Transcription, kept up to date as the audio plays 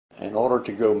In order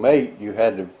to go mate, you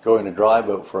had to go in a dry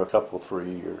boat for a couple,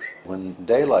 3 years. When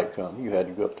daylight come, you had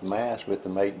to go up to mast with the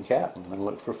mate and captain and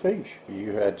look for fish.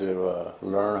 You had to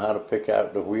learn how to pick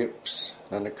out the whips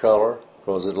and the color.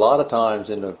 Because a lot of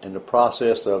times in the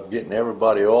process of getting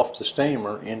everybody off the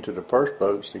steamer into the first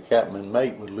boats, the captain and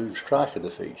mate would lose track of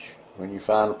the fish. When you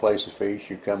find a place to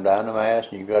fish, you come down the mast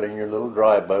and you got in your little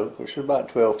dry boat, which is about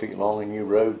 12 feet long, and you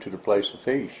rowed to the place to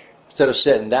fish. Instead of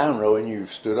sitting down rowing, you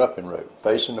stood up and rowed,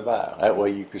 facing the bow. That way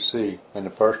you could see, and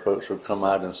the first boats would come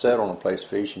out and set on a place to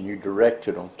fish, and you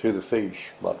directed them to the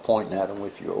fish by pointing at them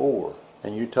with your oar.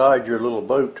 And you tied your little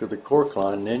boat to the cork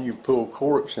line, and then you pulled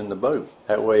corks in the boat.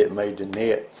 That way it made the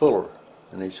net fuller,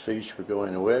 and these fish would go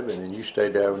in the webbing, and you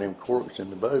stayed there with them corks in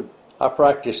the boat. I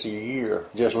practiced a year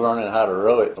just learning how to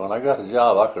row it. When I got the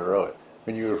job, I could row it.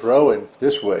 When you was rowing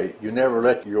this way, you never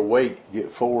let your weight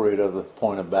get forward of the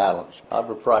point of balance. I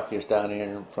would practice down here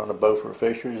in front of Beaufort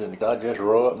Fishers, and I'd just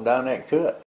row up and down that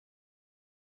cut.